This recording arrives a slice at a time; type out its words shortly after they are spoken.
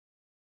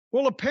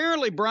Well,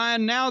 apparently,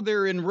 Brian, now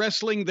they're in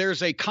wrestling.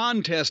 There's a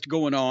contest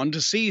going on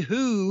to see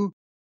who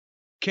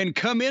can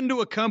come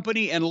into a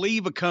company and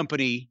leave a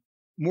company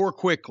more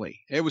quickly.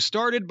 It was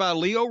started by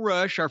Leo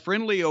Rush, our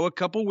friend Leo, a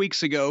couple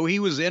weeks ago. He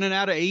was in and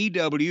out of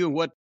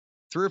AEW in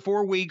 3 or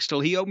 4 weeks till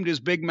he opened his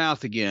big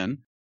mouth again.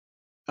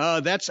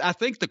 That's, I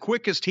think, the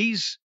quickest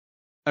he's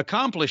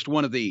accomplished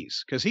one of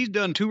these, because he's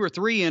done 2 or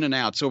 3 in and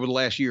outs over the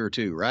last year or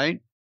two,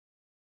 right?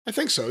 I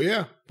think so,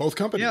 yeah. Both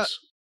companies. Yeah.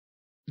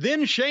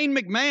 Then Shane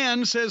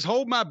McMahon says,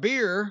 hold my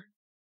beer.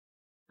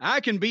 I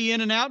can be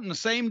in and out in the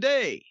same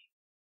day.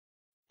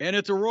 And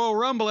at the Royal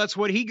Rumble, that's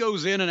what he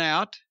goes in and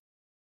out.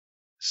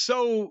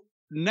 So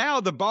now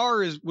the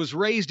bar was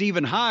raised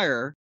even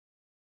higher.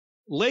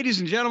 Ladies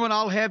and gentlemen,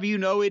 I'll have you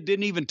know, it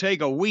didn't even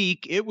take a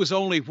week. It was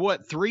only,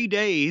 3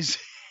 days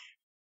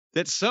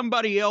that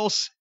somebody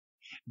else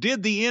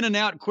did the in and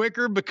out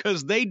quicker,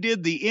 because they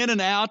did the in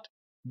and out.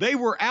 They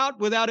were out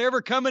without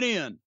ever coming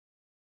in.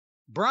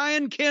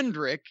 Brian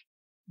Kendrick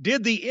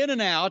did the in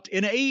and out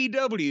in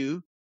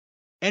AEW,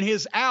 and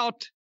his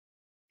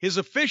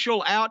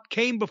official out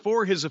came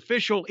before his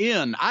official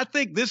in. I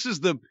think this is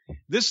the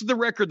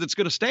record that's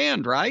going to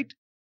stand, right?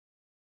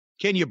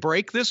 Can you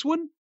break this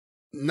one?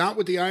 Not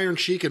with the Iron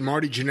Sheik and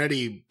Marty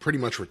Jannetty pretty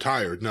much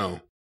retired,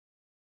 no.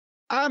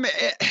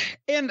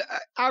 And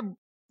I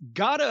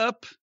got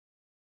up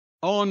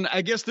on,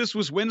 I guess this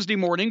was Wednesday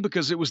morning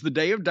because it was the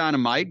day of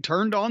Dynamite,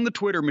 turned on the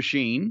Twitter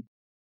machine,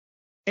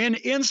 and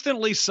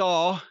instantly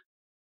saw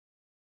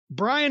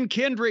Brian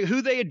Kendrick,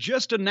 who they had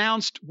just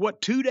announced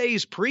 2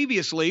 days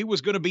previously was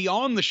going to be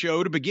on the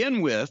show to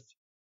begin with.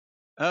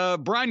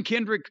 Brian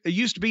Kendrick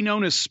used to be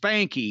known as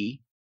Spanky.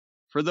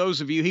 For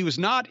those of you, he was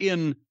not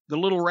in the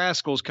Little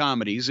Rascals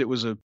comedies. It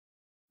was a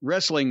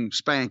wrestling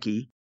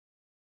Spanky.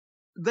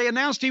 They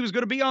announced he was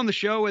going to be on the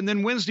show, and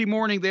then Wednesday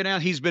morning they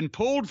announced he's been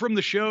pulled from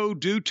the show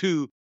due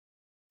to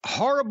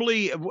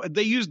horribly,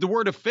 they used the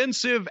word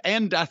offensive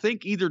and I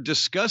think either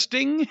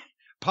disgusting,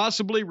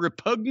 possibly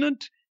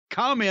repugnant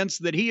comments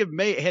that he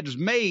has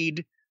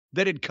made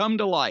that had come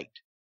to light.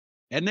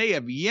 And they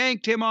have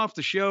yanked him off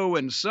the show,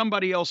 and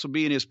somebody else will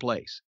be in his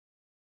place.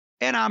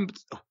 And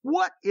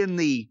what in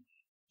the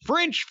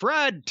French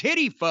fried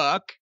titty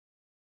fuck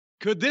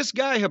could this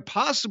guy have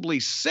possibly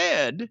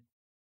said?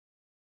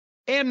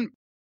 And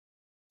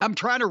I'm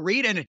trying to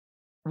read, and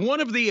one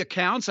of the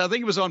accounts, I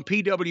think it was on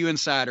PW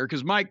Insider,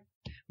 because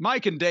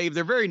Mike and Dave,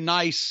 they're very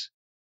nice,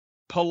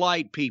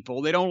 polite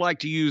people. They don't like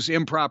to use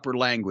improper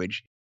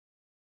language.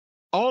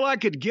 All I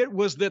could get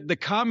was that the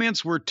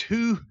comments were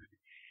too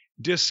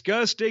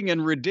disgusting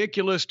and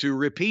ridiculous to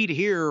repeat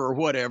here or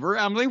whatever.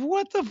 I'm like,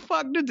 what the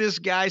fuck did this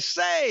guy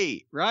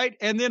say? Right?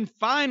 And then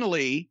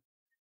finally,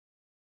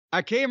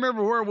 I can't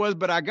remember where it was,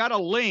 but I got a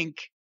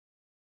link.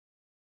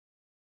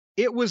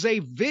 It was a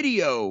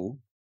video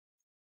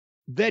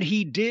that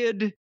he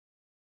did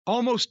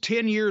almost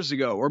 10 years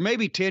ago, or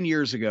maybe 10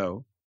 years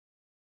ago,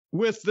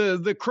 with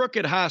the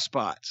crooked high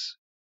spots.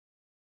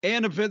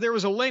 And if there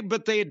was a link,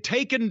 but they had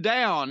taken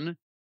down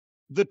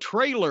the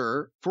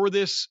trailer for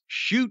this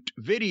shoot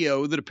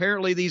video that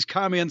apparently these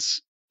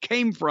comments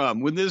came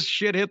from. When this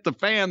shit hit the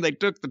fan, they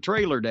took the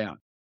trailer down.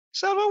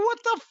 So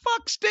what the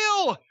fuck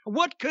still?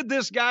 What could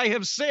this guy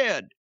have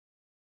said?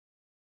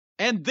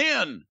 And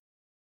then,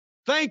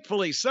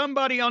 thankfully,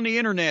 somebody on the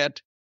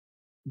internet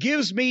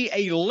gives me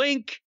a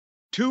link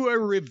to a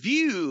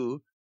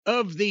review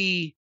of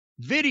the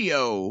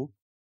video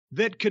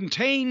that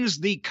contains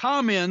the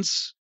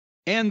comments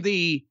and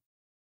the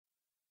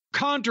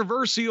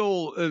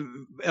controversial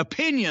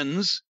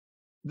opinions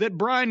that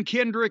Brian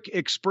Kendrick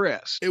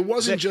expressed. It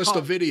wasn't just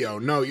a video.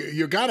 No,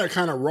 you got it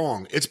kind of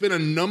wrong. It's been a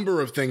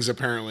number of things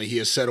apparently he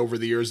has said over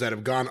the years that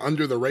have gone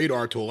under the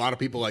radar to a lot of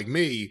people like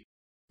me,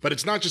 but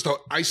it's not just an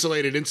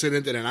isolated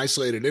incident and an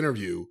isolated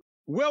interview.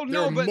 Well,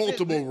 no, there are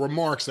multiple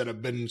remarks that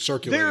have been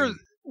circulating.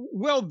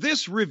 Well,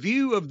 this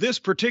review of this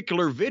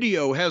particular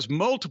video has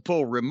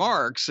multiple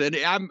remarks, and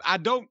I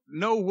don't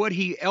know what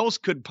he else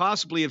could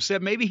possibly have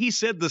said. Maybe he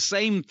said the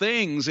same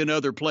things in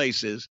other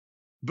places,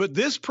 but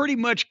this pretty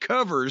much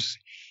covers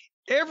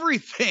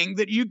everything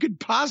that you could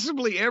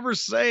possibly ever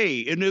say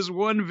in this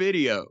one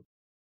video.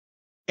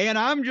 And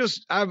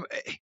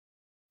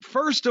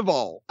first of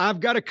all, I've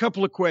got a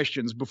couple of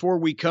questions before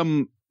we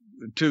come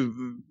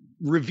to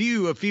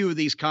review a few of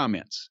these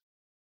comments.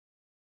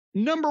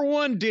 Number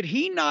one, did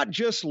he not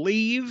just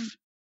leave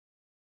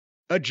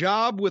a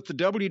job with the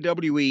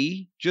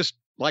WWE just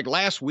like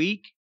last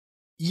week?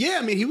 Yeah,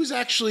 I mean, he was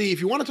actually,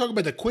 if you want to talk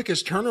about the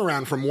quickest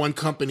turnaround from one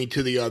company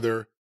to the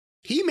other,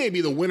 he may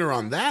be the winner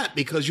on that,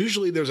 because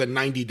usually there's a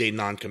 90-day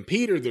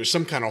non-compete or there's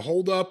some kind of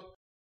holdup.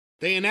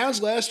 They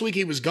announced last week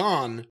he was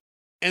gone,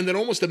 and then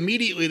almost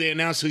immediately they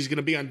announced he's going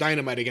to be on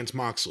Dynamite against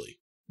Moxley.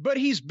 But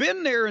he's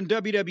been there in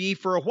WWE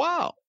for a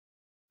while,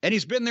 and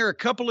he's been there a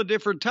couple of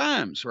different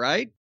times,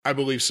 right? I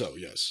believe so,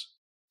 yes.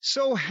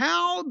 So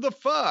how the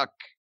fuck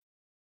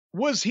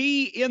was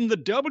he in the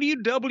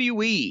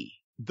WWE,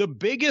 the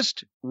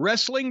biggest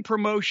wrestling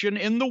promotion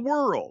in the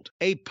world,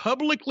 a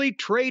publicly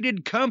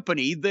traded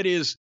company that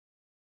is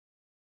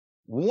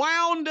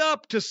wound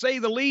up, to say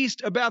the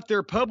least, about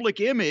their public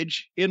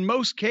image in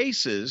most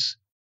cases,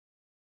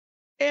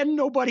 and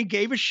nobody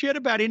gave a shit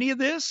about any of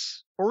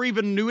this or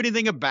even knew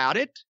anything about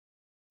it.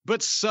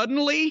 But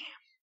suddenly,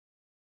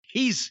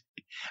 he's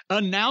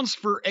announced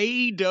for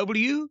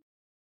AEW,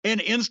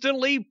 and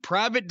instantly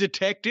private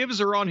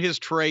detectives are on his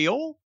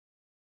trail.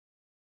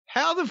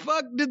 How the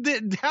fuck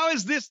how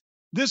is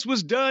this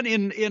was done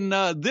in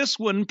this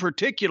one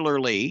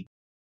particularly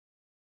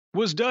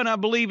was done, I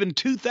believe, in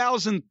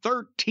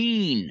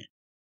 2013.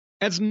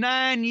 That's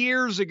 9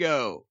 years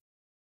ago.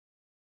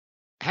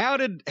 How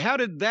did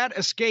that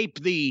escape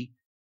the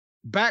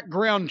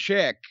background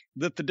check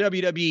that the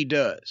WWE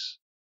does?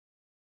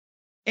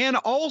 And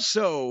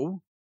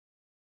also,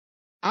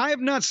 I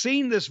have not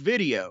seen this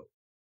video.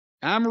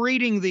 I'm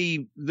reading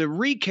the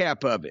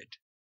recap of it.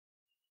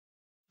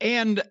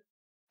 And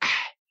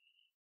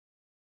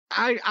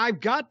I've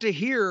got to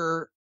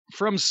hear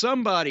from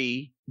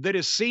somebody that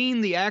has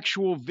seen the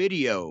actual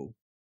video.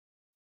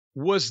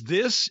 Was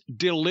this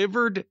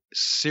delivered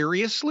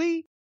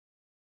seriously?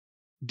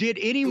 Did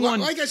anyone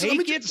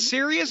take it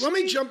seriously? Let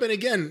me jump in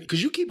again,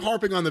 because you keep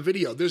harping on the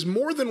video. There's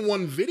more than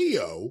one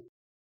video,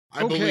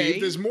 I believe.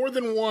 There's more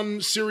than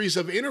one series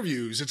of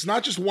interviews. It's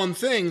not just one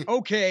thing.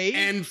 Okay.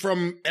 And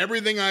from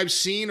everything I've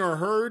seen or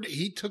heard,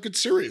 he took it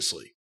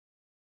seriously.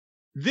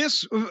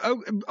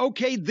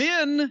 Okay,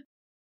 then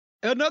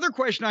another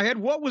question I had,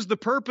 what was the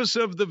purpose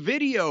of the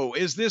video?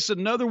 Is this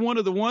another one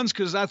of the ones?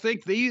 Because I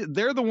think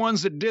they're the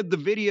ones that did the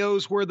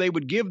videos where they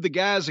would give the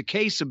guys a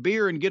case of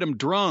beer and get them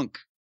drunk,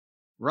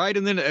 right?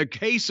 And then a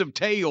case of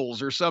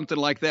tails or something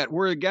like that,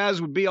 where the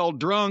guys would be all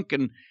drunk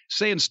and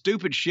saying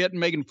stupid shit and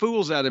making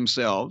fools out of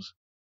themselves.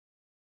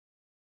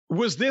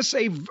 Was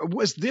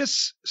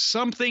this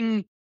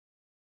something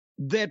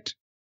that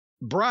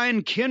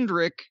Brian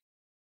Kendrick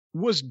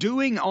was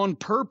doing on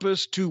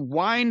purpose to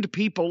wind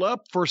people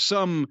up for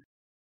some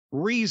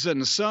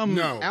reason, some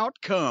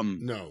outcome?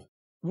 No.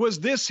 Was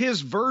this his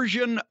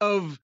version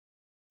of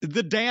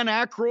the Dan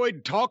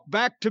Aykroyd talk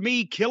back to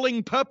me,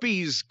 killing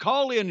puppies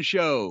call-in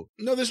show?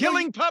 No, there's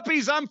killing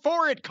puppies. I'm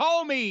for it.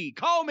 Call me.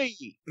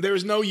 There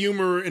was no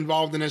humor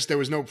involved in this. There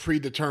was no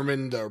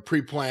predetermined or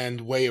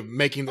pre-planned way of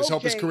making this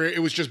help his career.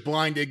 It was just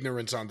blind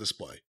ignorance on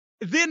display.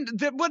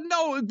 But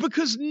no,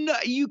 because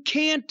you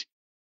can't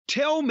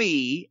tell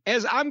me,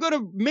 as I'm going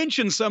to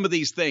mention some of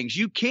these things,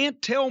 you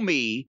can't tell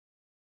me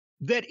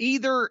that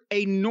either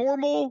a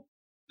normal,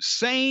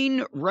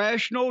 sane,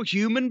 rational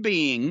human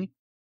being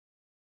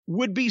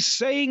would be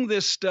saying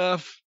this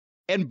stuff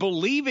and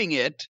believing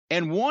it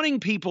and wanting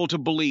people to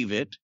believe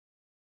it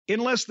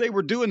unless they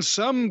were doing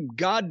some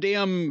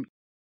goddamn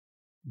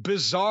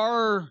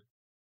bizarre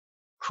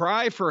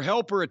cry for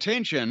help or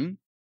attention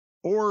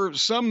or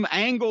some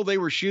angle they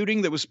were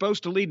shooting that was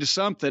supposed to lead to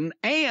something.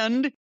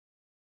 And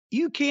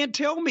you can't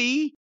tell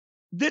me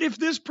that if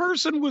this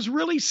person was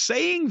really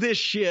saying this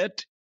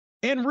shit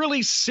and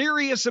really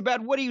serious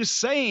about what he was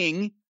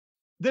saying,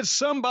 that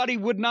somebody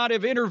would not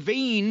have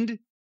intervened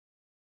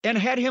and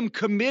had him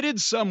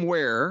committed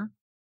somewhere.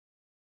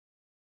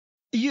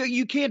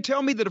 You can't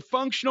tell me that a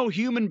functional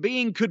human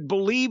being could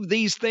believe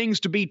these things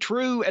to be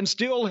true and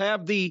still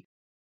have the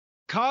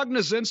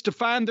cognizance to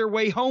find their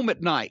way home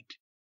at night.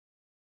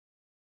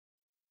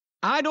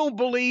 I don't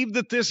believe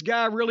that this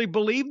guy really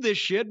believed this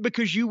shit,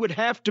 because you would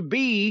have to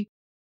be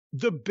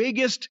the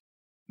biggest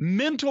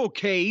mental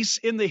case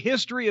in the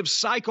history of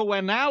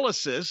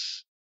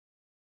psychoanalysis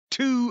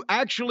to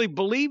actually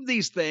believe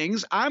these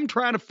things. I'm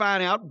trying to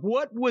find out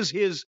what was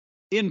his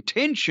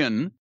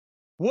intention,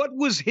 what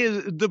was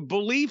the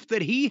belief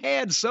that he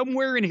had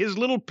somewhere in his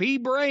little pea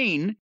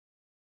brain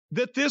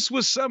that this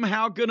was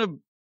somehow going to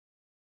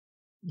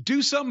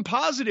do something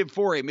positive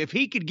for him if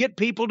he could get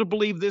people to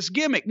believe this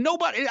gimmick.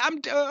 Nobody.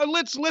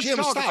 Let's Jim,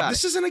 talk stop. about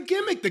This isn't a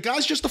gimmick. The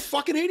guy's just a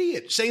fucking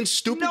idiot saying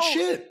stupid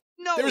shit.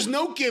 No, there's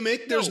no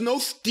gimmick. There's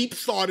no deep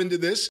thought into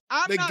this.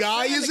 The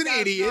guy is an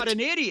idiot. Not an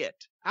idiot.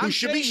 Who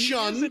should be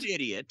shunned. He is an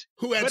idiot.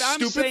 Who had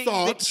stupid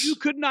thoughts. That you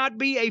could not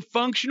be a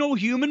functional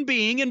human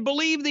being and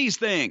believe these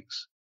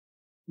things.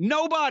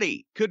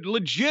 Nobody could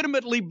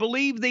legitimately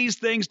believe these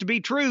things to be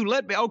true.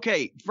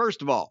 Okay,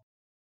 first of all,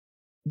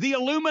 the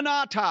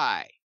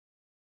Illuminati.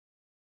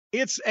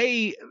 It's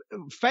a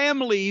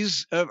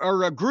families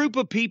or a group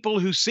of people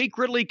who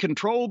secretly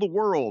control the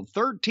world.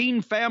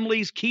 13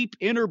 families keep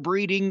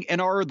interbreeding and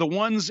are the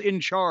ones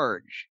in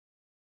charge.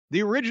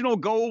 The original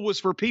goal was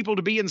for people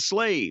to be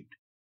enslaved.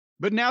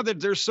 But now that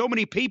there's so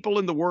many people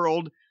in the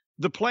world,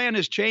 the plan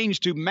has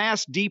changed to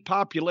mass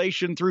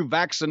depopulation through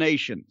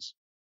vaccinations.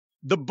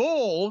 The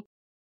bull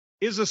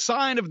is a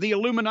sign of the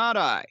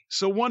Illuminati.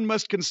 So one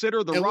must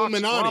consider the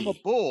Rock's Brahma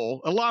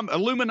bull,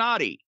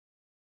 Illuminati.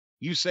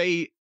 You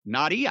say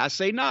naughty, I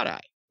say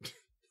naughty.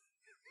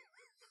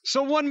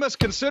 So one must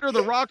consider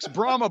the Rock's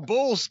Brahma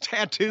bull's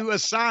tattoo a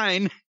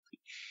sign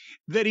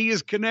that he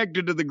is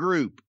connected to the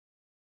group.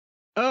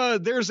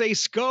 There's a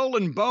Skull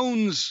and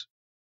Bones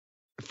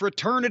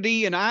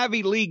fraternity in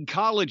Ivy League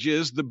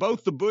colleges.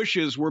 Both the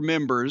Bushes were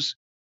members.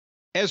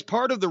 As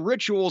part of the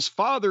rituals,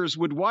 fathers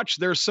would watch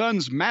their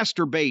sons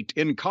masturbate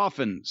in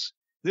coffins.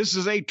 This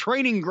is a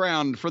training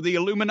ground for the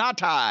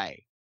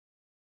Illuminati.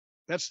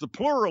 That's the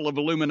plural of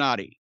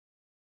Illuminati.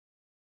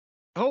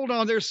 Hold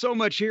on, there's so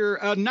much here.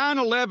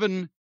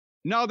 9/11,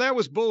 no, that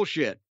was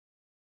bullshit.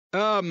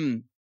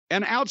 An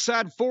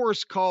outside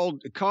force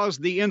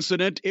caused the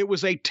incident. It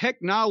was a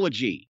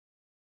technology.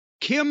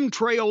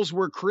 Chemtrails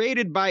were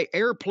created by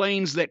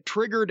airplanes that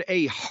triggered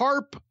a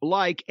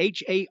HAARP-like,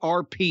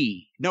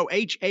 H-A-R-P, no,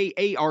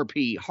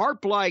 H-A-A-R-P,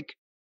 HAARP-like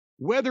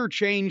weather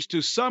change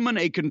to summon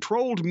a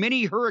controlled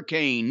mini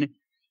hurricane,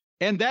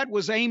 and that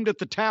was aimed at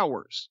the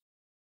towers.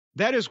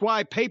 That is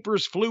why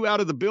papers flew out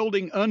of the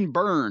building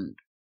unburned.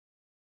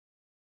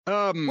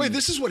 Wait,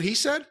 this is what he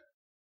said?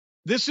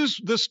 This is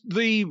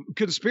the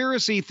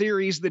conspiracy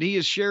theories that he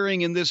is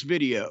sharing in this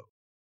video.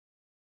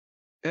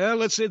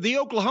 Let's see. The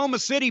Oklahoma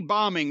City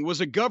bombing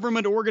was a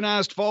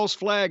government-organized false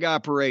flag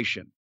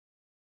operation.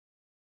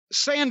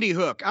 Sandy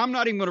Hook. I'm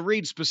not even going to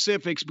read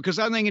specifics because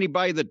I think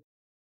anybody that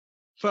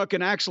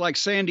fucking acts like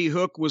Sandy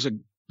Hook was a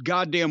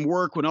goddamn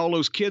work when all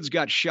those kids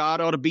got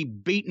shot ought to be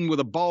beaten with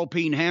a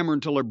ball-peen hammer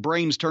until their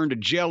brains turn to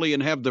jelly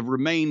and have the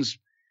remains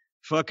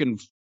fucking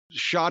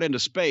shot into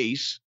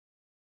space.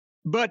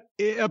 But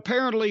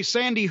apparently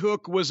Sandy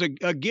Hook was a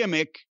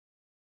gimmick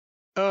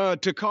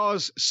to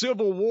cause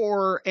civil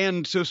war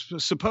and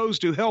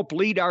supposed to help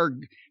lead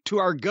to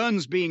our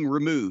guns being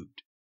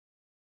removed.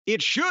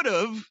 It should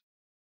have,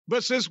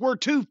 but since we're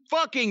too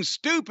fucking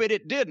stupid,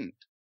 it didn't.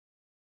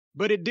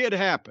 But it did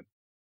happen.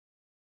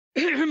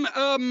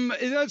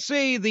 Let's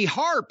see, the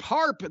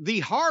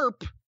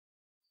HAARP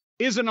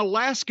is an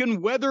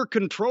Alaskan weather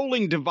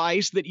controlling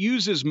device that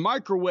uses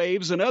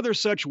microwaves and other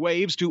such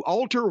waves to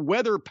alter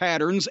weather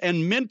patterns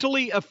and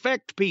mentally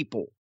affect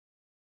people.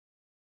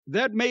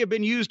 That may have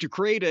been used to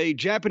create a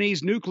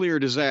Japanese nuclear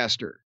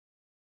disaster.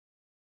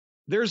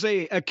 There's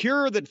a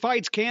cure that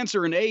fights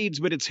cancer and AIDS,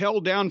 but it's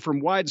held down from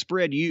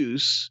widespread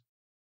use.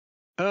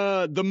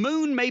 The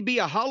moon may be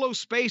a hollow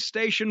space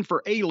station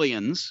for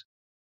aliens.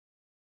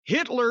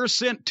 Hitler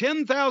sent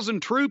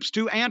 10,000 troops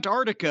to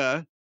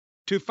Antarctica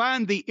to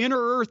find the inner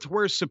earth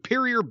where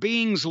superior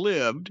beings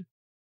lived.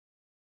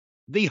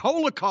 The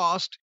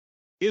Holocaust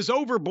is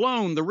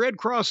overblown. The Red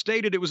Cross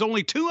stated it was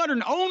only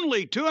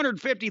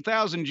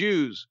 250,000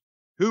 Jews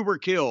who were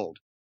killed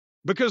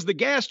because the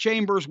gas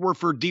chambers were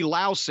for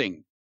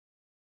delousing.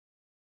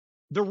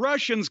 The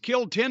Russians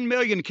killed 10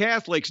 million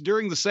Catholics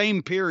during the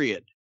same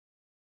period,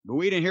 but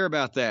we didn't hear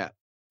about that.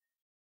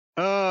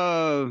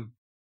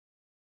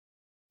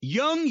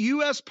 Young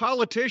U.S.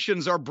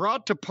 politicians are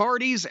brought to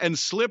parties and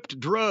slipped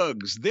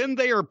drugs. Then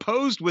they are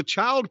posed with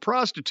child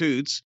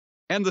prostitutes,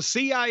 and the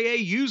CIA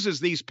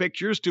uses these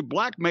pictures to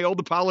blackmail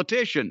the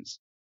politicians.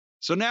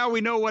 So now we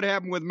know what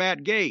happened with Matt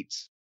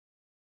Gaetz.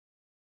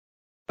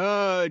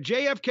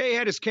 JFK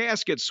had his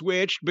casket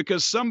switched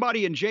because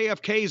somebody in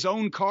JFK's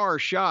own car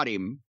shot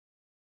him.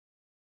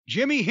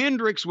 Jimi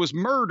Hendrix was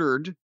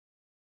murdered,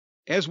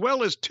 as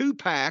well as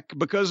Tupac,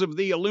 because of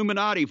the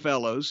Illuminati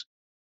fellows.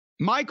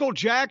 Michael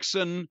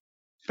Jackson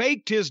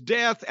faked his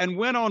death and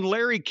went on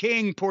Larry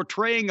King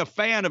portraying a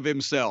fan of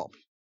himself.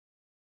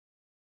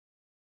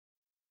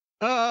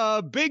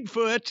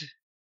 Bigfoot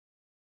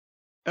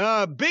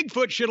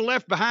should have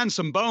left behind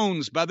some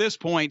bones by this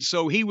point,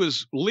 so he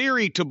was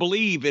leery to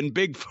believe in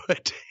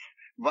Bigfoot.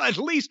 But at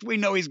least we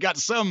know he's got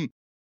some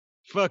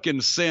fucking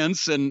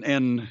sense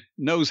and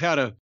knows how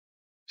to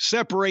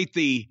separate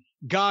the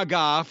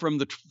gaga from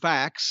the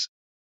facts.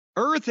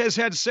 Earth has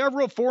had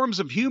several forms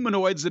of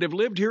humanoids that have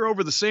lived here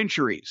over the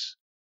centuries.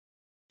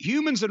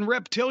 Humans and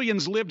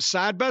reptilians lived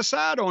side by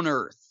side on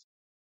Earth.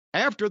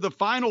 After the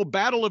final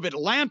Battle of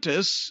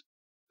Atlantis,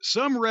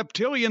 some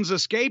reptilians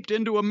escaped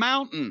into a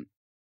mountain.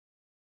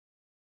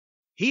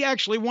 He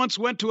actually once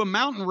went to a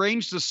mountain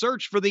range to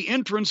search for the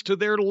entrance to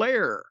their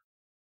lair.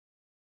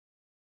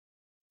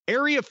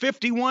 Area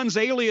 51's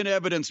alien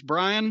evidence,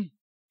 Brian,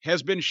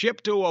 has been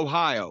shipped to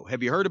Ohio.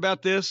 Have you heard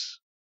about this?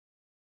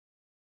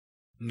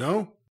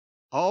 No.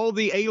 All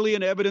the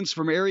alien evidence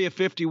from Area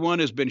 51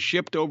 has been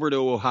shipped over to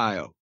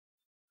Ohio.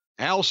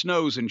 Al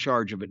Snow's in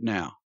charge of it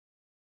now.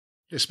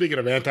 Speaking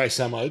of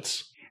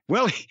anti-Semites.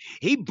 Well,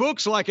 he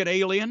books like an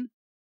alien.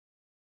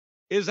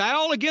 Is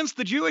Al against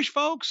the Jewish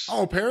folks?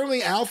 Oh,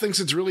 apparently Al thinks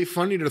it's really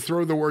funny to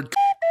throw the word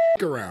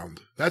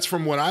around. That's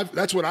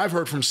what I've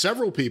heard from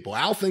several people.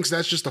 Al thinks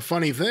that's just a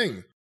funny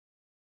thing.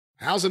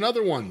 Al's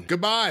another one.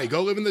 Goodbye.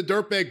 Go live in the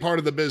dirtbag part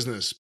of the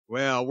business.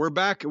 Well, we're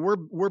back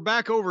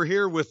over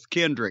here with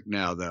Kendrick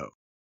now, though.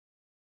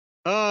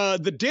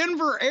 The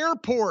Denver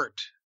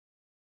airport.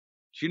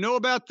 Do you know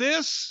about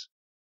this?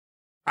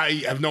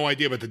 I have no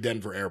idea about the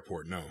Denver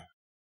airport, no.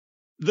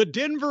 The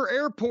Denver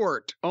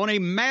airport, on a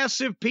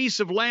massive piece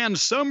of land,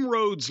 some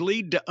roads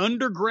lead to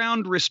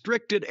underground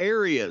restricted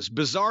areas.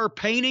 Bizarre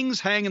paintings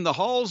hang in the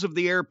halls of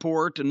the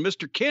airport, and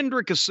Mr.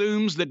 Kendrick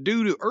assumes that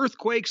due to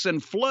earthquakes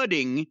and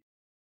flooding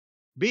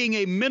being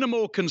a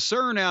minimal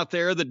concern out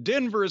there, that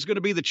Denver is going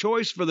to be the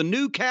choice for the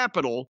new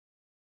capital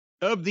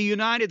of the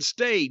United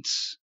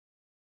States.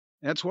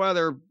 That's why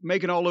they're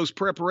making all those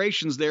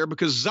preparations there,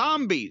 because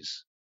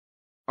zombies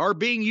are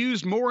being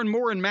used more and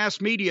more in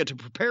mass media to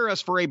prepare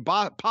us for a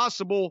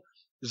possible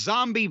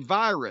zombie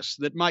virus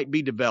that might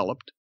be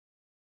developed.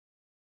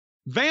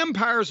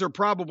 Vampires are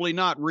probably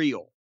not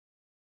real.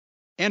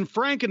 And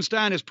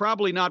Frankenstein is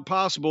probably not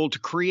possible to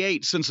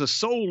create, since a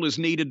soul is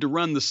needed to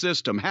run the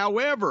system.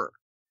 However,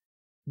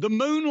 the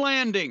moon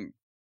landing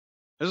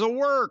is a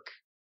work.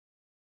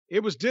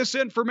 It was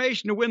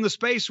disinformation to win the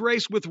space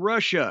race with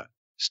Russia.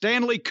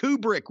 Stanley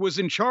Kubrick was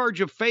in charge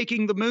of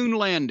faking the moon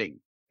landing.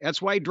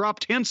 That's why he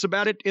dropped hints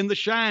about it in The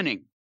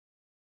Shining.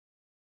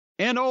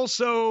 And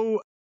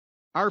also,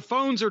 our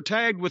phones are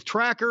tagged with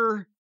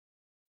trackers,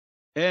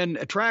 and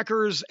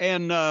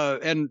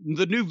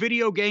the new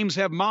video games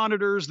have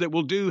monitors that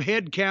will do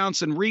head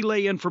counts and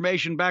relay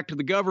information back to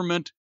the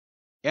government,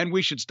 and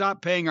we should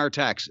stop paying our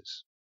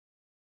taxes.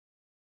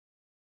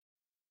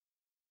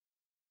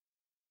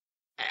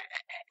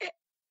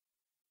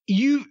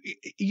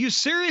 You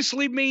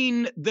seriously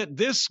mean that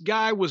this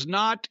guy was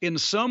not in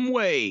some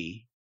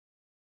way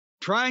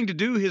trying to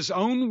do his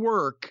own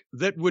work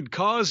that would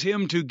cause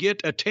him to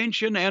get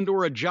attention and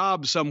or a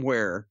job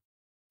somewhere,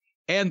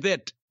 and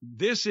that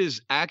this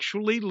is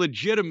actually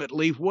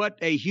legitimately what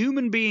a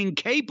human being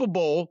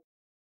capable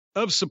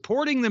of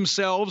supporting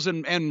themselves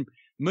and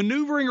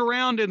maneuvering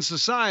around in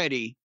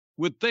society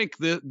would think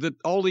that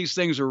all these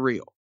things are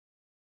real?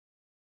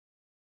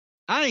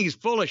 I think he's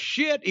full of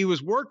shit. He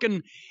was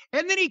working,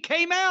 and then he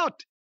came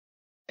out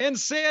and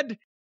said,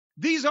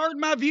 these aren't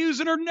my views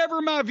and are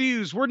never my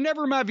views. Were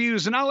never my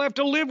views, and I'll have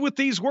to live with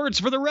these words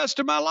for the rest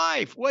of my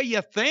life. Well,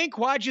 you think?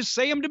 Why'd you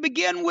say them to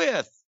begin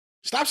with?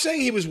 Stop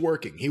saying he was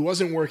working. He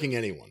wasn't working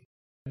anyone.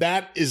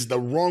 That is the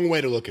wrong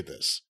way to look at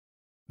this.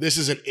 This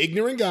is an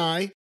ignorant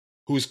guy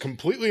who's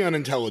completely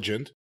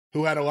unintelligent,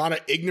 who had a lot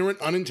of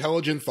ignorant,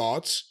 unintelligent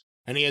thoughts,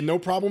 and he had no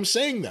problem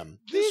saying them.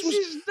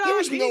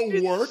 There's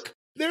no work.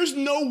 There's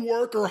no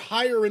work or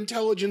higher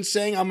intelligence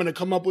saying I'm going to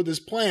come up with this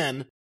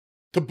plan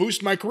to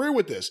boost my career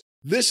with this.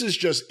 This is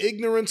just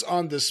ignorance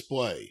on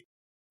display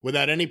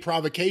without any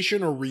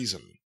provocation or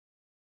reason.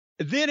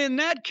 Then in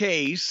that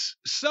case,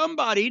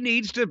 somebody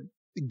needs to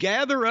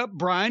gather up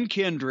Brian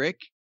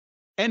Kendrick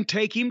and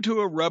take him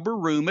to a rubber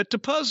room at the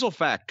Puzzle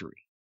Factory.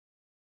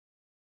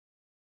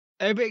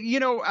 You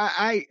know,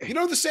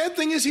 the sad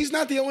thing is he's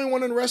not the only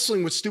one in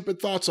wrestling with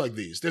stupid thoughts like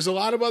these. There's a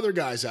lot of other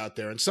guys out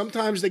there, and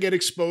sometimes they get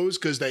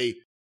exposed because they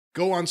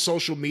go on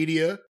social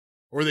media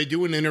or they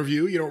do an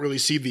interview. You don't really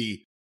see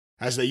the,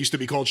 as they used to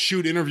be called,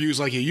 shoot interviews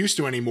like you used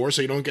to anymore,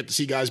 so you don't get to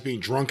see guys being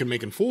drunk and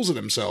making fools of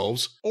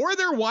themselves. Or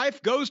their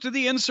wife goes to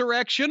the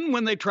insurrection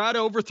when they try to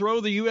overthrow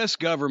the U.S.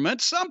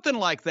 government, something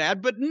like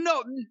that. But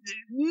no,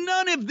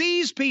 none of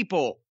these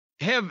people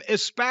have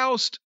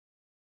espoused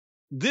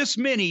this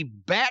many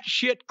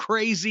batshit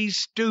crazy,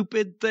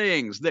 stupid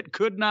things that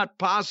could not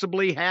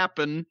possibly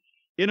happen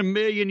in a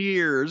million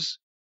years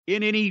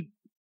in any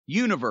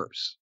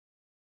universe.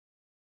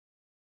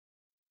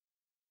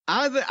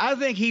 I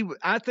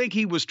think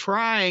he was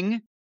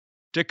trying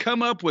to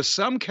come up with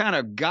some kind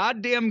of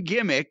goddamn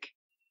gimmick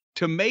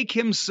to make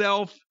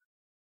himself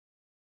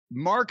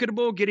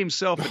marketable, get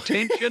himself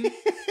attention.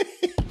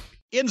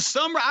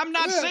 I'm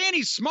not saying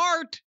he's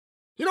smart.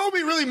 You know what would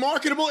be really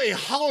marketable? A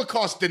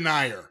Holocaust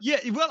denier. Yeah,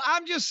 well,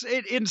 I'm just,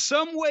 in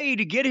some way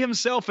to get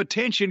himself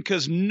attention,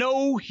 because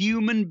no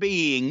human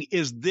being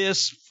is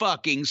this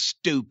fucking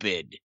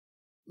stupid.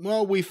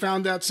 Well, we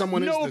found out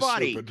someone is this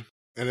stupid.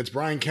 And it's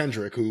Brian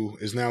Kendrick, who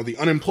is now the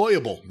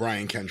unemployable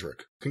Brian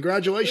Kendrick.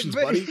 Congratulations,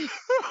 buddy.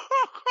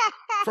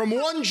 From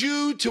one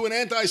Jew to an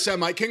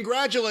anti-Semite,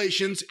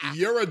 congratulations.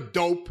 You're a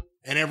dope,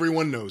 and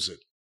everyone knows it.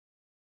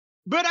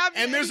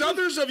 And there's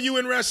others of you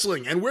in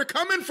wrestling, and we're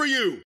coming for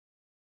you.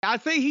 I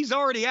think he's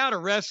already out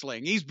of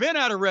wrestling. He's been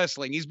out of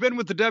wrestling. He's been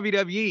with the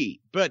WWE.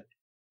 But,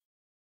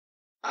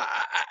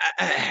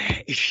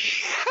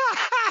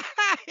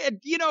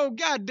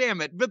 God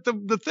damn it. But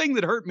the thing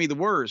that hurt me the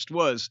worst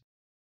was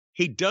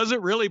he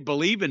doesn't really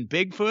believe in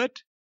Bigfoot.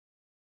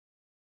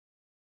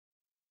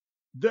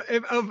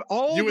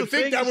 You would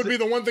think that would be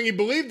the one thing he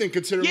believed in,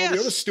 considering all the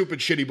other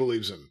stupid shit he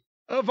believes in.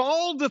 Of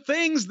all the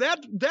things,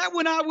 that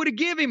one I would have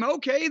given him,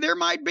 okay, there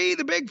might be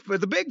the Bigfoot.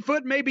 The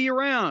Bigfoot may be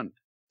around.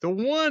 The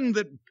one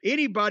that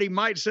anybody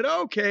might say,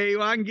 okay,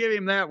 well, I can give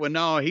him that one.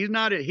 No, he's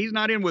not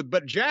in with.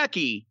 But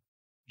Jackie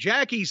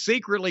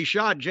secretly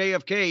shot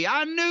JFK.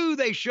 I knew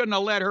they shouldn't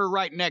have let her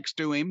right next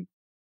to him.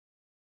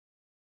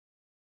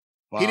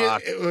 He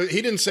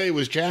didn't say it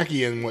was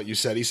Jackie in what you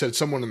said. He said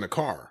someone in the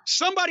car.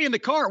 Somebody in the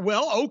car.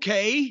 Well,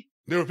 okay.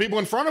 There were people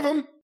in front of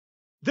him?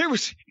 There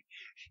was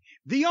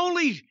the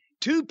only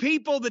two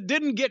people that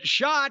didn't get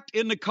shot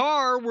in the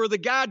car were the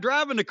guy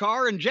driving the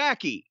car and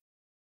Jackie.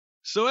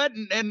 So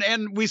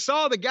and we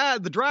saw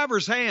the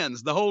driver's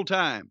hands the whole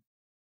time.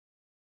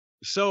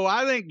 So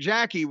I think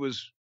Jackie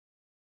was,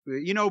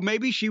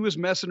 maybe she was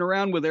messing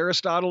around with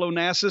Aristotle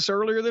Onassis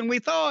earlier than we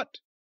thought.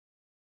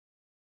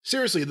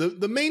 Seriously,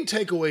 the main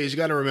takeaway is you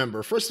got to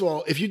remember, first of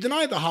all, if you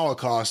deny the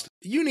Holocaust,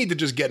 you need to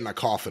just get in a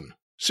coffin.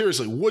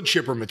 Seriously, wood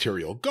chipper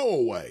material, go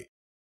away.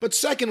 But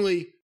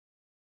secondly,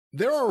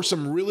 there are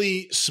some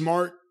really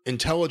smart,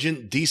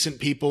 intelligent, decent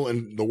people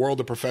in the world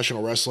of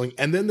professional wrestling,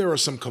 and then there are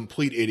some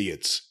complete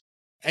idiots.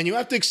 And you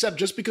have to accept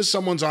just because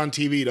someone's on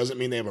TV doesn't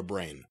mean they have a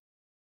brain.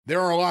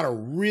 There are a lot of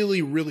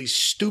really, really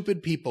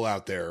stupid people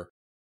out there,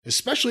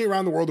 especially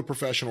around the world of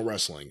professional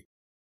wrestling.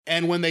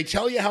 And when they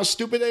tell you how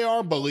stupid they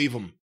are, believe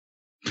them.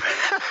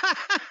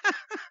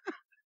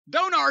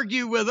 Don't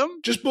argue with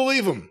them. Just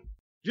believe them.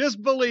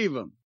 Just believe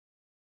them.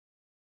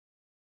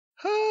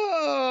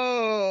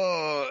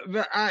 Oh,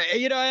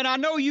 and I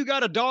know you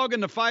got a dog in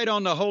the fight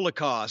on the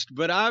Holocaust,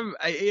 but I'm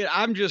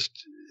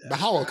just the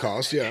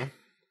Holocaust. Yeah,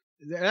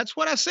 that's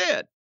what I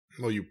said.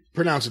 Well, you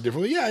pronounce it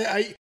differently.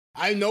 Yeah,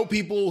 I know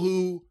people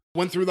who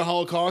went through the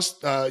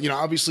Holocaust.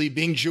 Obviously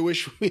being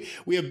Jewish,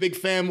 we have big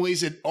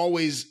families. It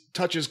always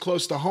touches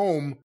close to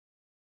home.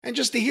 And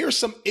just to hear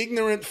some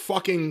ignorant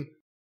fucking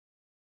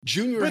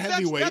junior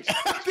heavyweight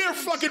out there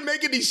fucking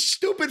making these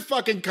stupid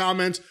fucking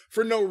comments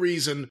for no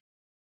reason.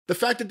 The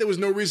fact that there was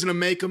no reason to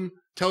make them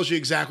tells you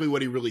exactly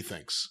what he really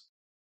thinks.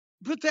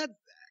 But that,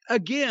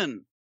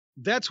 again,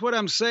 that's what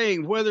I'm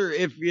saying. Whether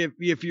if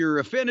you're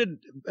offended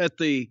at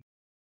the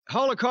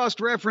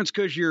Holocaust reference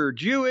because you're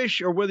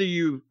Jewish, or whether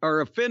you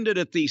are offended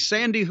at the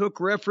Sandy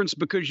Hook reference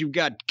because you've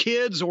got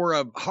kids or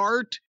a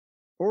heart,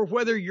 or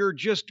whether you're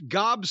just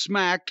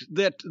gobsmacked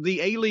that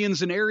the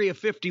aliens in Area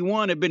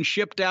 51 have been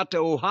shipped out to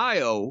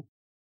Ohio,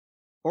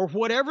 or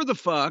whatever the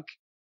fuck,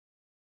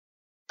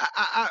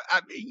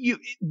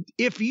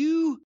 if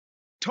you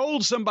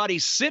told somebody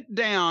sit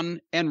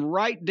down and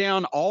write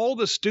down all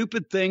the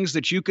stupid things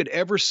that you could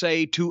ever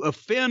say to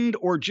offend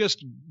or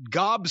just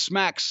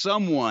gobsmack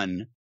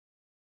someone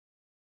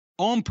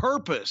on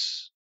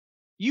purpose,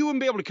 you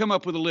wouldn't be able to come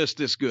up with a list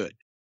this good.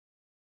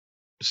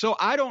 So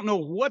I don't know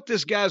what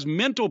this guy's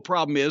mental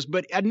problem is,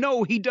 but I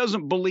know he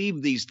doesn't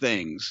believe these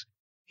things.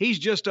 He's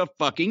just a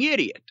fucking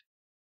idiot.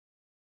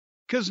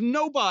 Because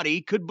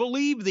nobody could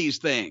believe these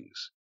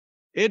things.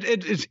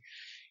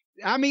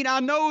 I mean, I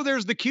know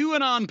there's the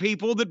QAnon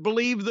people that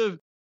believe the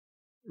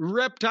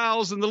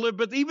reptiles and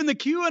but even the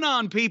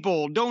QAnon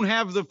people don't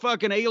have the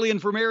fucking alien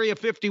from Area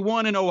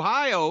 51 in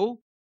Ohio.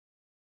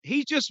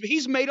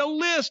 He's made a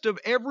list of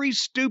every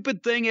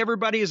stupid thing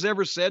everybody has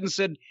ever said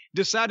and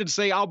decided to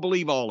say, I'll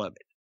believe all of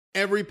it.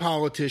 Every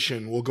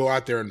politician will go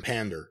out there and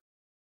pander.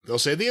 They'll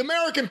say, the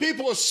American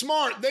people are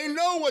smart. They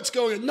know what's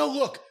going on. No,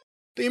 look,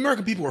 the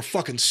American people are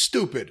fucking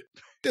stupid.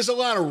 There's a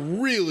lot of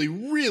really,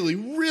 really,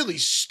 really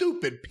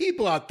stupid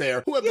people out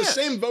there who have the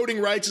same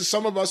voting rights as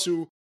some of us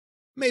who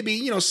may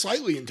be,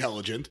 slightly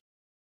intelligent.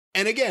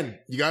 And again,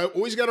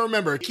 always got to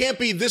remember, it can't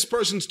be this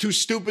person's too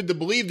stupid to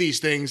believe these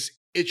things.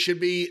 It should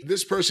be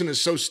this person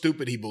is so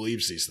stupid he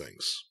believes these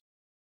things.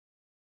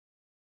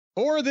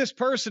 Or this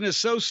person is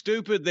so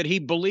stupid that he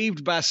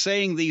believed by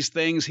saying these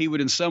things he would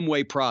in some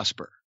way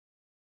prosper.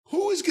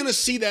 Who is going to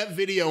see that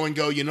video and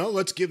go,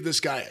 let's give this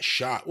guy a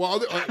shot? Well,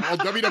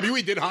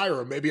 WWE did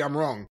hire him. Maybe I'm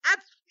wrong.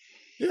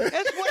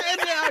 That's what,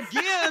 and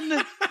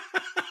again,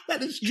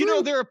 that is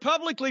true. They're a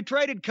publicly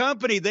traded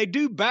company. They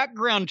do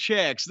background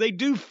checks. They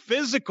do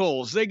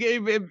physicals.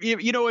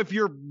 If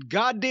your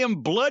goddamn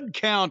blood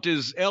count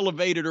is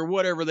elevated or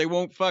whatever, they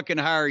won't fucking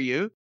hire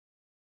you.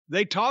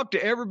 They talk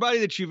to everybody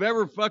that you've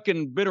ever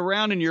fucking been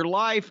around in your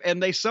life,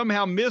 and they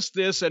somehow missed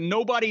this, and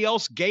nobody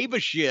else gave a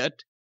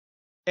shit.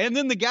 And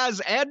then the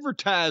guy's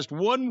advertised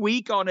 1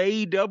 week on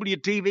AEW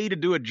TV to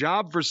do a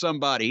job for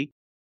somebody,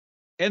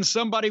 and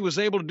somebody was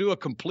able to do a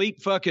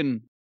complete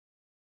fucking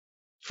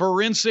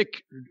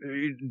forensic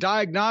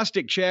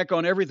diagnostic check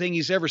on everything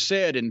he's ever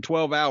said in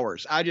 12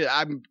 hours.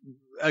 I'm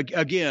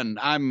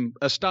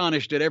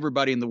astonished at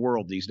everybody in the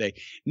world these days.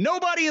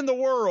 Nobody in the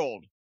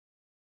world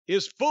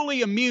is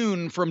fully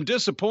immune from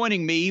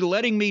disappointing me,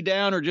 letting me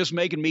down, or just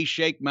making me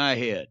shake my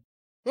head.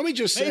 Let me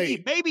just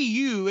say... Maybe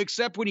you,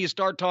 except when you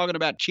start talking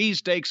about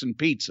cheesesteaks and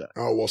pizza.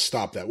 Oh, well,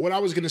 stop that. What I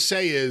was going to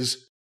say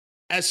is,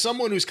 as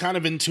someone who's kind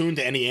of in tune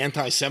to any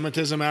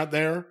anti-Semitism out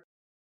there,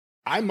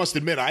 I must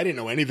admit I didn't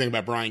know anything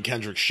about Brian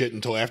Kendrick's shit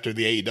until after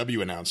the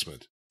AEW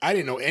announcement. I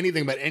didn't know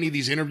anything about any of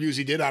these interviews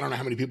he did. I don't know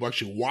how many people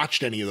actually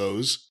watched any of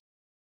those.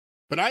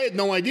 But I had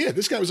no idea.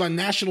 This guy was on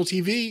national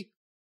TV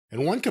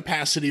in one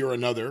capacity or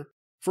another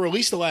for at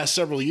least the last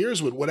several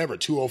years with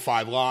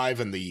 205 Live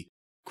and the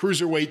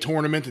Cruiserweight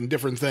tournament and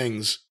different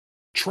things.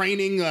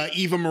 Training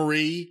Eva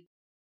Marie.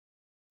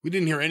 We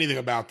didn't hear anything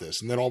about this.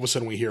 And then all of a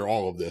sudden we hear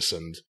all of this.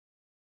 And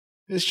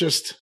it's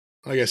just,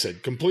 like I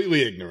said,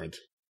 completely ignorant.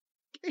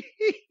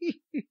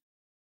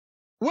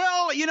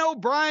 Well,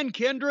 Brian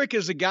Kendrick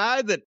is a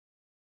guy that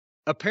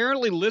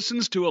apparently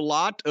listens to a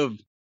lot of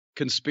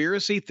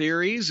conspiracy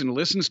theories and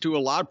listens to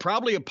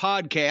probably a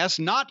podcast,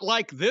 not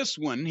like this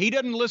one. He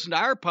doesn't listen to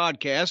our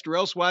podcast, or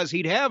elsewise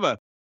he'd have a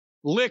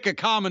lick of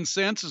common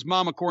sense, as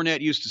Mama Cornette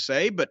used to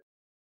say, but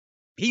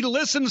he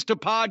listens to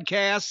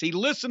podcasts. He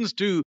listens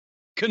to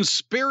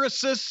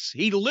conspiracists.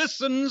 He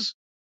listens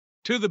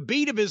to the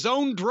beat of his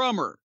own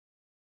drummer,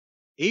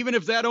 even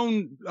if that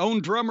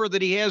own drummer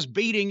that he has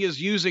beating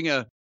is using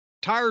a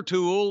tire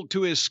tool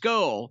to his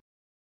skull.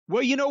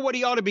 Well, you know what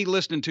he ought to be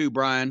listening to,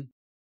 Brian?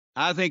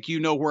 I think you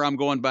know where I'm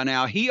going by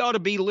now. He ought to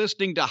be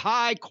listening to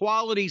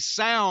high-quality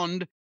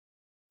sound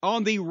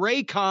on the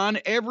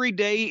Raycon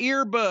everyday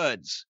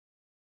earbuds.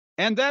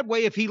 And that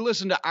way, if he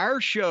listened to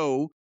our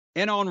show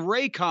and on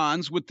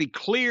Raycons with the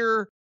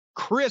clear,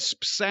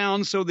 crisp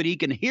sound so that he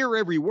can hear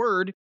every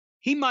word,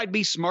 he might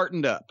be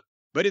smartened up.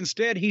 But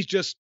instead, he's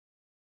just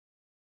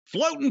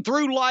floating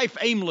through life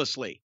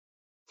aimlessly.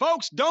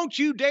 Folks, don't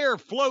you dare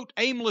float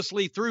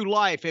aimlessly through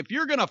life. If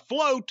you're going to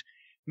float,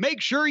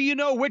 make sure you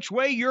know which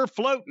way you're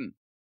floating.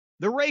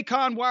 The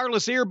Raycon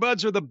wireless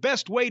earbuds are the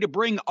best way to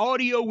bring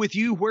audio with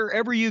you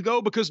wherever you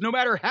go, because no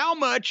matter how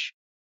much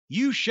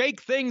you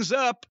shake things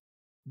up,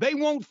 they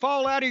won't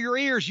fall out of your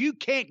ears. You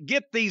can't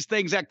get these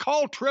things.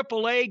 Call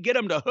AAA, get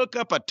them to hook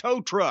up a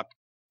tow truck.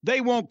 They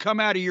won't come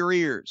out of your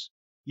ears.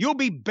 You'll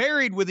be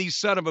buried with these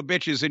son of a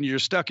bitches and you're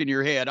stuck in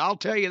your head. I'll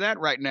tell you that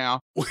right now.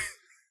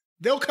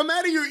 They'll come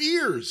out of your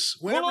ears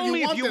whenever only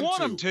you want, if you want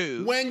them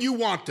to. When you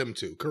want them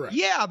to, correct.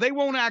 Yeah, they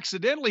won't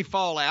accidentally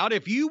fall out.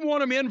 If you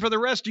want them in for the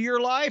rest of your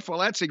life, well,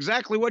 that's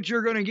exactly what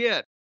you're going to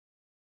get.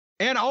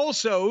 And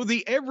also,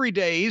 the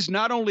everydays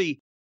not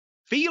only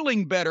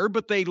feeling better,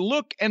 but they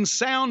look and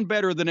sound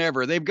better than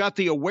ever. They've got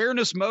the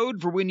awareness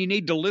mode for when you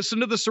need to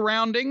listen to the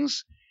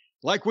surroundings,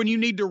 like when you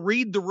need to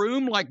read the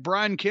room like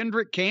Brian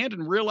Kendrick can't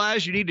and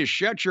realize you need to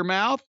shut your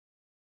mouth.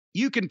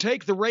 You can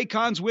take the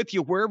Raycons with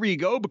you wherever you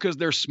go because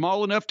they're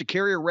small enough to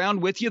carry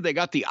around with you. They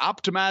got the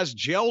optimized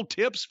gel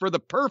tips for the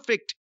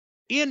perfect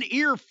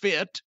in-ear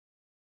fit.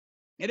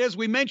 And as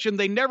we mentioned,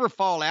 they never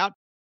fall out.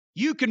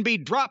 You can be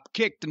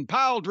drop-kicked and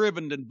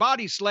pile-driven and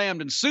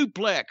body-slammed and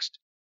suplexed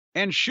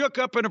and shook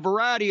up in a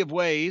variety of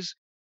ways.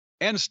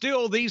 And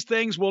still, these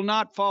things will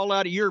not fall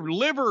out. Your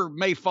liver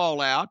may fall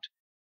out.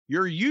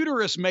 Your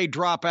uterus may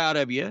drop out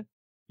of you.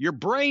 Your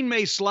brain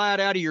may slide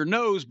out of your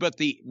nose, but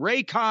the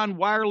Raycon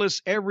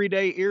wireless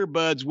everyday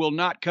earbuds will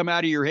not come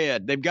out of your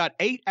head. They've got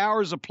 8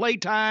 hours of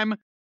playtime,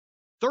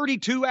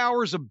 32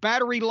 hours of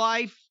battery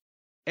life,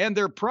 and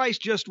they're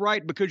priced just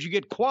right because you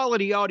get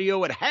quality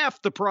audio at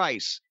half the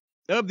price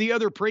of the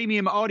other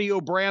premium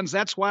audio brands.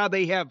 That's why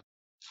they have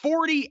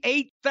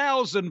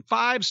 48,000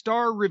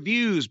 five-star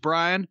reviews,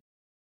 Brian.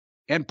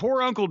 And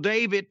poor Uncle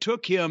Dave, it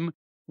took him,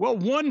 well,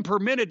 one per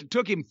minute, it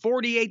took him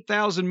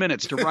 48,000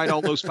 minutes to write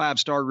all those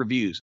five-star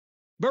reviews.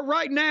 But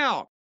right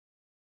now,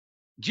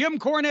 Jim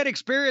Cornette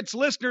Experience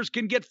listeners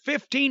can get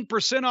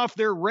 15% off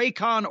their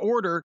Raycon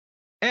order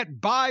at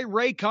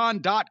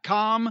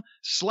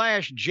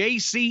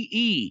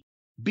buyraycon.com/JCE.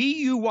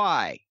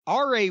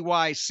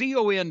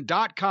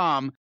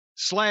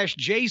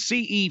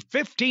 buyraycon.com/JCE.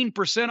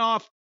 15%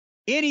 off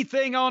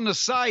anything on the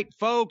site,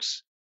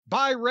 folks.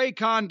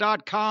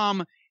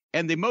 Buyraycon.com.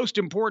 And the most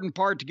important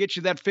part to get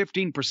you that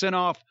 15%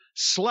 off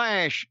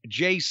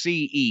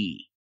 /JCE.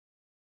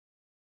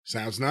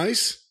 Sounds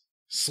nice.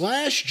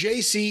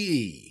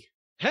 /JCE.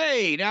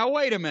 Hey, now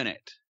wait a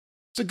minute.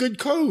 It's a good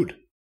code.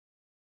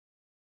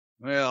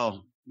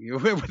 Well,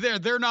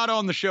 they're not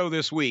on the show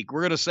this week.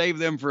 We're going to save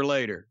them for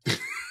later.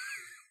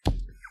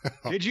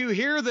 Did you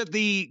hear that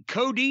the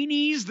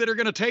Codinis that are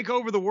going to take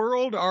over the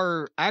world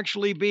are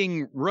actually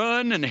being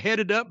run and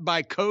headed up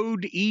by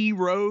Code E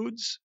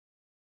Rhodes?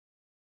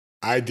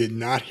 I did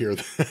not hear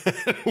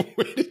that.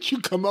 Where did you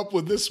come up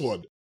with this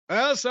one?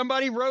 Well,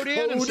 somebody wrote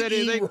in and said,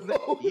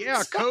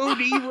 yeah, Code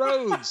E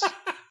Rhodes.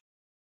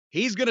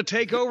 He's going to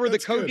take over the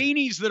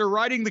Codinis that are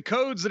writing the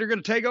codes that are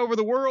going to take over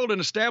the world and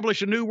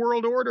establish a new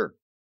world order.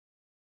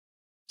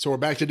 So we're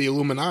back to the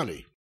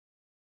Illuminati.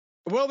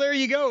 Well, there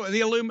you go.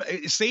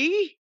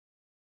 See?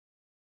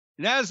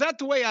 Now, is that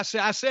the way I said?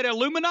 I said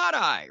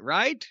Illuminati,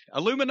 right?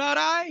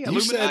 Illuminati?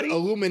 You said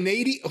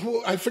Illuminati?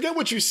 I forget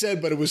what you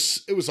said, but it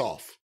was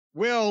off.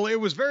 Well, it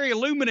was very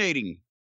illuminating.